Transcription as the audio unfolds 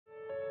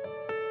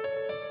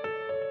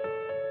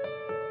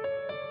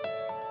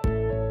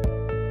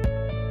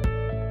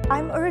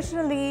I'm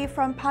originally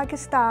from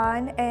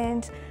Pakistan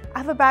and I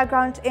have a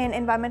background in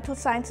environmental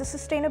science and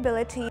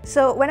sustainability.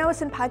 So when I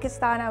was in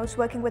Pakistan, I was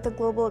working with a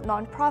global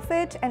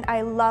nonprofit and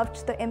I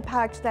loved the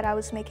impact that I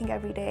was making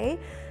every day.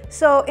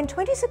 So in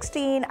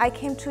 2016, I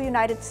came to the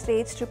United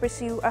States to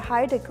pursue a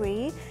higher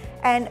degree,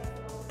 and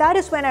that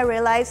is when I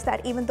realized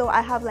that even though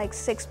I have like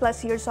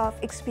 6+ years of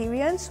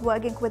experience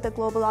working with a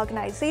global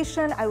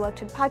organization, I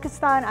worked in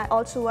Pakistan, I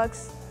also worked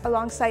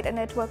alongside a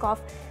network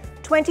of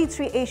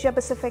 23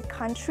 Asia-Pacific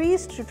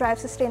countries to drive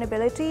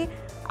sustainability.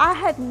 I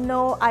had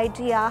no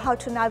idea how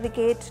to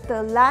navigate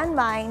the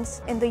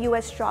landmines in the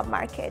US job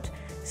market.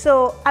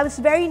 So I was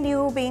very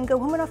new. Being a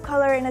woman of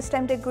color in a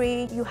STEM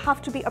degree, you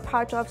have to be a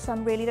part of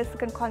some really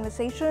difficult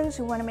conversations.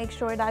 You want to make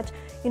sure that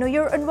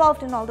you're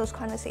involved in all those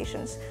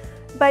conversations.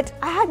 But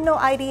I had no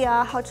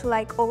idea how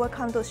to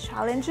overcome those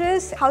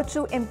challenges, how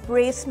to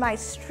embrace my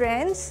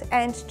strengths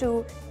and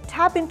to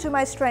tap into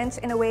my strengths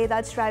in a way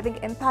that's driving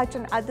impact,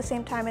 and at the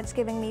same time it's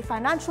giving me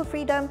financial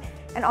freedom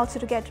and also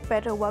to get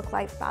better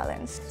work-life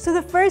balance. So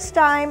the first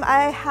time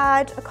I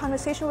had a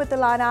conversation with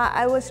Ilana,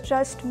 I was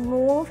just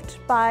moved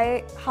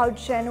by how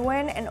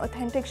genuine and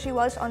authentic she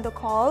was on the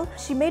call.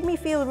 She made me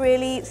feel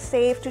really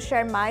safe to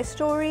share my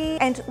story,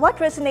 and what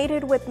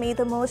resonated with me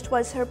the most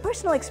was her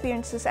personal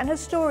experiences and her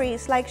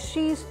stories. Like,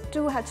 she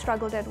too had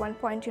struggled at one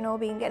point,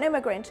 being an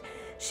immigrant.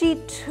 She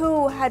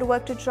too had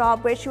worked a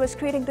job where she was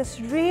creating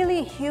this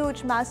really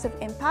huge, massive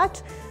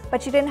impact,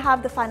 but she didn't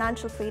have the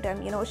financial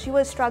freedom. She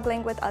was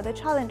struggling with other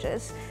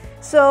challenges.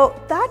 So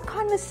that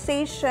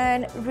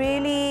conversation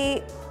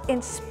really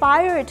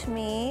inspired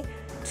me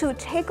to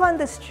take on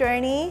this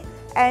journey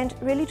and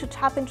really to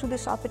tap into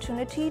this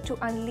opportunity to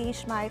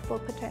unleash my full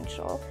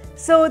potential.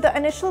 So the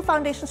initial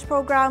foundations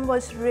program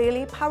was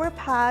really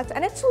power-packed,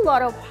 and it's a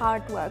lot of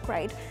hard work,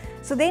 right?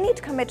 So they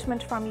need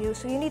commitment from you.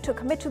 So you need to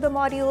commit to the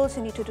modules,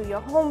 you need to do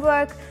your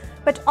homework.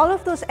 But all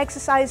of those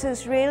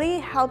exercises really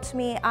helped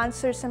me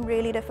answer some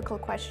really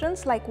difficult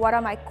questions, like what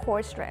are my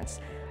core strengths?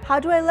 How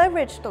do I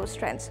leverage those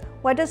strengths?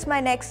 What does my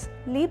next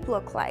leap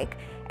look like?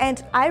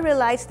 And I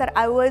realized that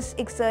I was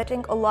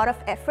exerting a lot of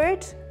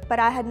effort, but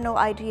I had no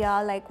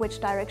idea which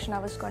direction I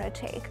was going to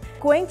take.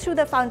 Going through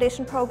the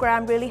foundation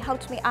program really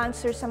helped me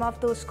answer some of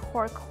those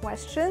core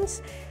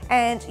questions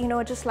and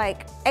just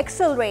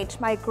accelerate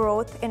my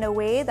growth in a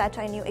way that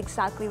I knew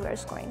exactly where I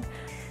was going.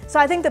 So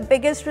I think the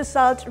biggest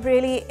result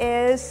really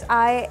is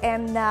I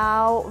am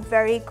now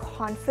very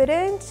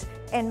confident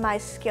in my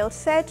skill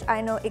set.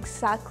 I know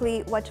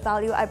exactly what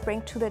value I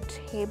bring to the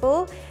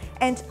table,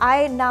 and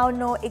I now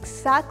know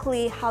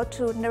exactly how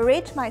to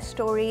narrate my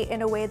story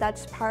in a way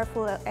that's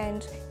powerful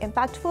and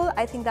impactful.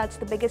 I think that's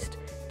the biggest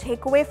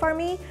takeaway for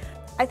me.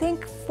 I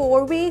think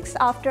 4 weeks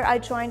after I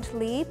joined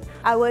Leap,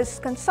 I was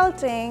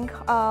consulting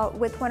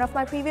with one of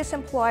my previous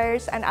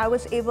employers, and I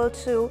was able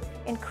to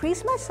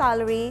increase my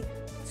salary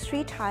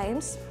 3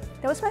 times.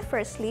 That was my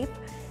first leap.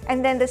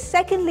 And then the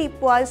second leap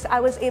was I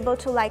was able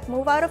to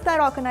move out of that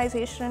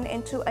organization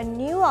into a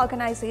new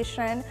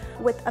organization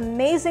with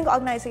amazing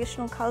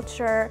organizational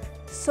culture,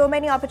 so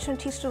many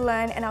opportunities to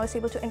learn, and I was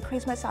able to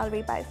increase my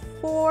salary by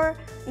 4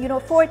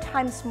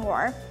 times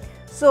more.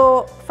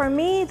 So for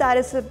me, that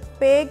is a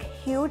big,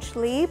 huge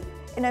leap.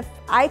 And if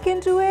I can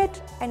do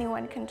it,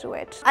 anyone can do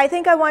it. I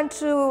think I want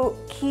to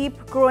keep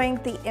growing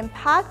the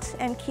impact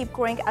and keep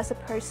growing as a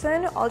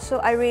person. Also,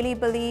 I really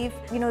believe,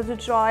 the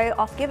joy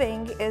of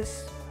giving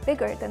is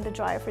bigger than the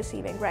joy of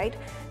receiving, right?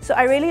 So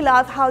I really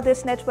love how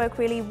this network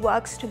really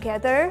works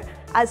together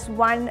as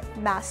one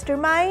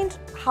mastermind,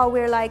 how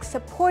we're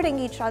supporting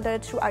each other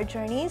through our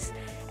journeys.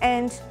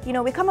 And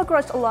we come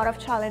across a lot of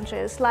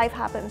challenges. Life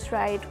happens,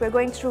 right? We're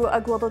going through a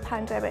global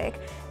pandemic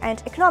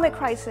and economic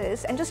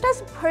crisis. And just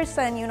as a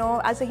person,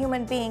 as a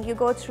human being, you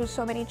go through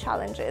so many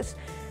challenges.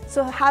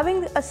 So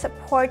having a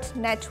support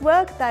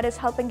network that is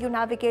helping you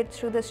navigate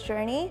through this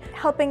journey,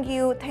 helping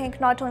you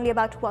think not only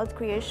about wealth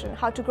creation,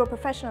 how to grow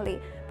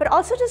professionally, but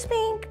also just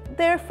being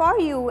there for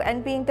you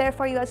and being there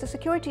for you as a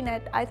security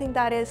net, I think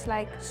that is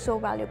so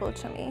valuable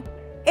to me.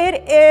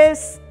 It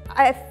is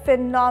a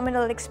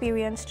phenomenal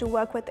experience to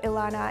work with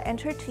Ilana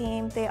and her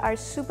team. They are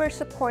super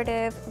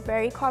supportive,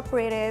 very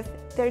cooperative,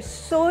 they're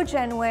so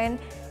genuine,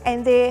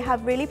 and they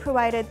have really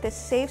provided this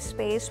safe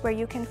space where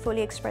you can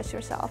fully express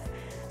yourself.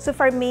 So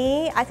for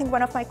me, I think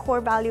one of my core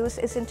values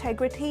is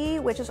integrity,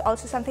 which is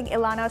also something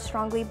Ilana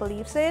strongly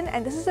believes in.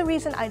 And this is the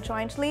reason I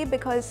joined Leap,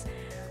 because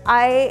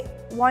I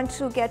want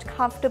to get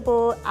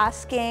comfortable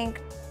asking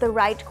the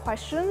right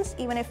questions,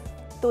 even if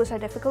those are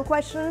difficult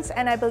questions,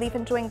 and I believe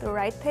in doing the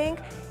right thing,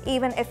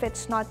 even if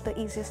it's not the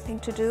easiest thing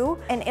to do.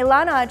 And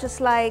Ilana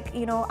just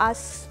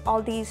asks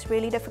all these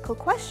really difficult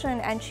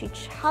questions, and she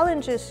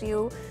challenges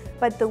you,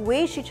 but the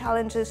way she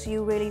challenges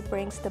you really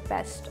brings the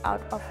best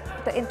out of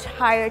the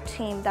entire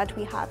team that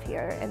we have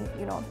here, and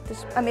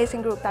this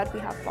amazing group that we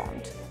have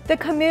formed. The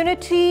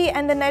community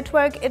and the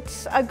network,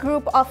 it's a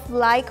group of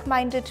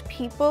like-minded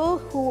people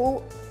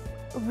who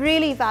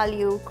really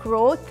value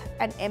growth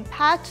and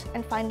impact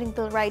and finding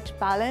the right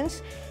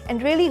balance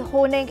and really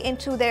honing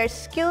into their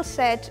skill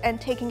set and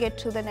taking it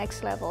to the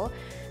next level.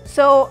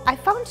 So I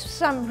found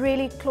some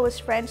really close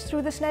friends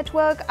through this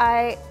network.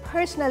 I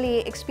personally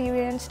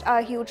experienced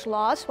a huge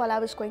loss while I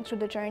was going through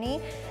the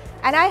journey.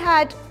 And I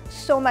had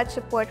so much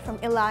support from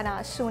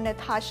Ilana, Sue,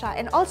 Natasha,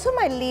 and also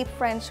my Leap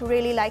friends who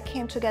really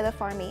came together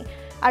for me.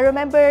 I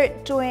remember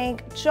doing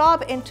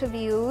job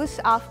interviews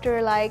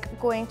after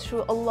going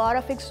through a lot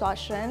of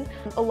exhaustion,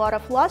 a lot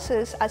of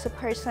losses as a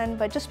person,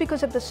 but just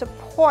because of the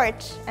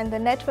support and the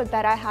network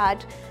that I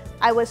had,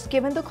 I was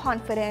given the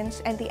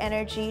confidence and the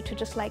energy to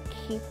just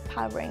keep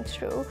powering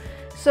through.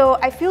 So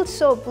I feel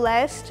so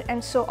blessed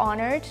and so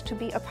honored to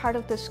be a part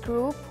of this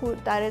group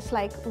that is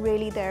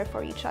really there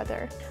for each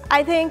other.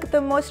 I think the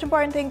most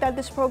important thing that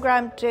this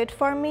program did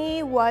for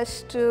me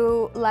was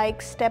to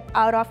step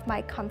out of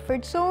my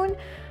comfort zone.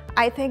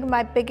 I think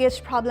my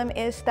biggest problem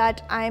is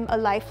that I'm a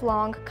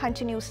lifelong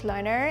continuous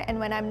learner, and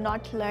when I'm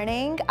not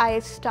learning, I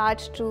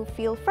start to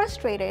feel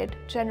frustrated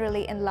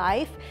generally in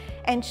life.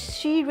 And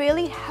she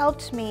really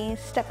helped me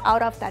step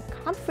out of that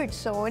comfort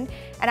zone.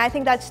 And I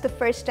think that's the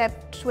first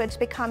step towards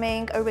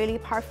becoming a really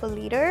powerful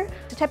leader.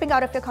 Stepping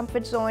out of your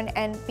comfort zone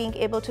and being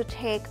able to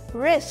take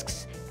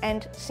risks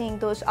and seeing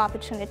those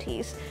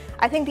opportunities.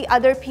 I think the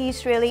other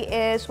piece really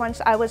is,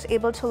 once I was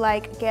able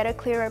to get a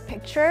clearer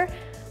picture,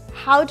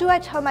 how do I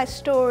tell my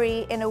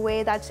story in a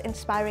way that's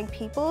inspiring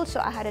people? So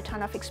I had a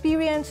ton of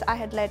experience. I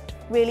had led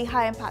really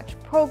high impact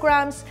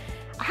programs.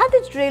 I had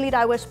this really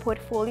diverse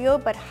portfolio,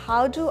 but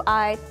how do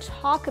I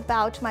talk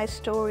about my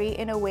story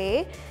in a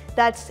way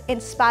that's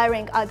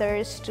inspiring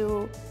others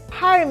to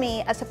hire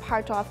me as a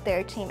part of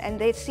their team, and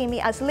they see me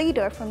as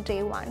leader from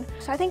day one.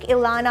 So I think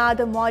Ilana,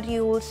 the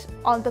modules,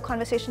 all the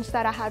conversations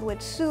that I had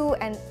with Sue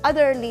and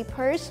other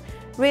leapers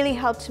really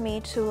helped me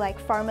to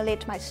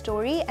formulate my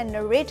story and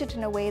narrate it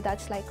in a way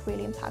that's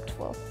really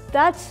impactful.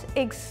 That's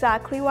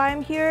exactly why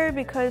I'm here,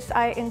 because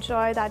I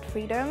enjoy that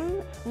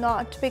freedom,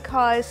 not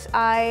because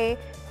I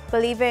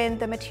believe in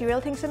the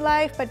material things in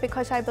life, but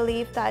because I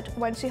believe that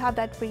once you have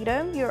that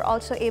freedom, you're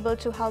also able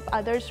to help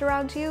others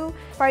around you.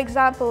 For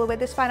example, with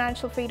this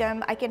financial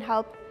freedom, I can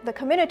help the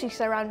communities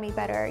around me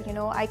better.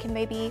 I can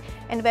maybe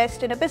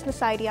invest in a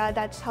business idea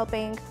that's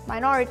helping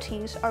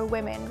minorities or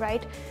women,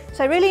 right?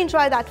 So I really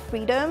enjoy that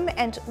freedom,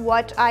 and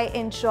what I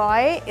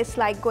enjoy is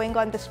going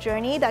on this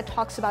journey that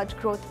talks about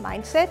growth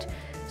mindset.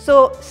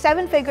 So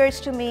 7 figures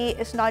to me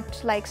is not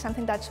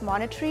something that's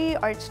monetary,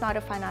 or it's not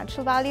a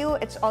financial value.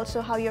 It's also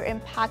how you're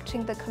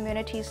impacting the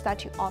communities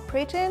that you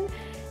operate in,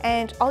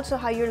 and also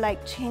how you're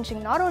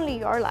changing not only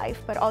your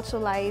life, but also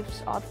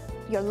lives of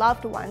your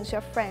loved ones,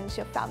 your friends,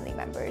 your family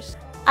members.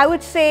 I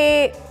would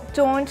say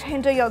don't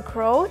hinder your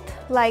growth.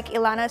 Like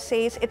Ilana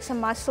says, it's a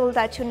muscle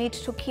that you need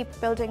to keep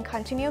building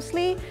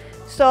continuously.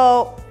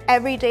 So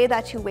every day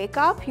that you wake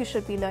up, you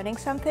should be learning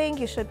something,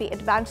 you should be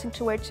advancing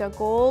towards your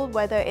goal,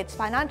 whether it's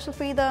financial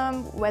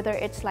freedom, whether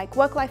it's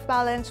work-life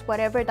balance,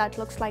 whatever that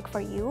looks like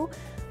for you.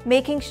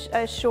 Making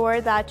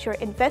sure that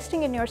you're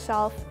investing in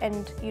yourself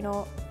and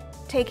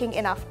taking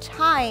enough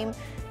time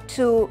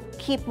to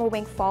keep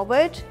moving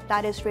forward,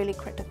 that is really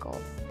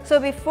critical. So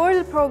before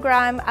the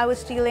program, I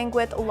was dealing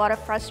with a lot of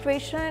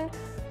frustration,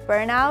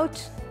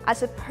 burnout.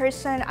 As a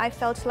person, I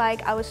felt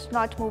like I was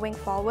not moving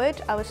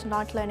forward, I was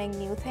not learning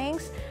new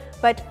things.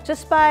 But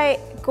just by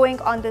going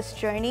on this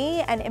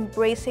journey and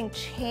embracing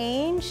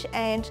change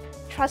and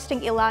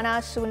trusting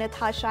Ilana, Sue,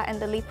 Natasha, and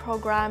the LEAP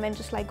program, and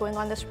just going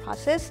on this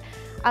process,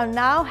 I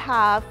now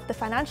have the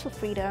financial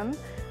freedom.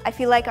 I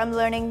feel like I'm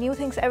learning new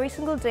things every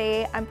single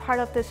day. I'm part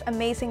of this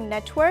amazing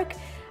network.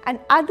 And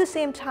at the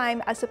same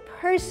time, as a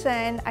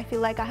person, I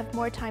feel like I have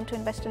more time to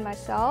invest in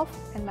myself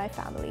and my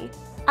family.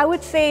 I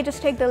would say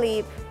just take the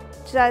leap.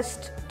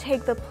 Just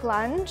take the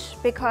plunge,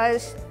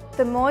 because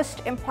the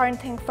most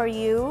important thing for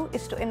you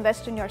is to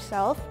invest in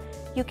yourself.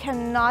 You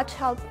cannot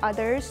help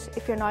others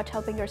if you're not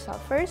helping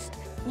yourself first.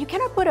 You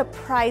cannot put a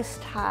price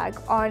tag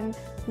on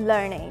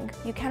learning.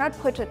 You cannot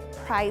put a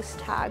price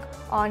tag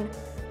on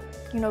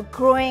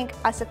growing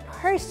as a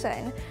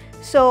person.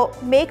 So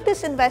make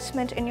this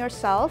investment in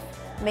yourself,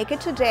 make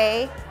it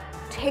today,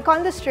 take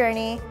on this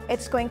journey.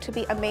 It's going to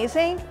be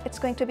amazing. It's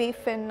going to be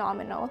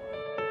phenomenal.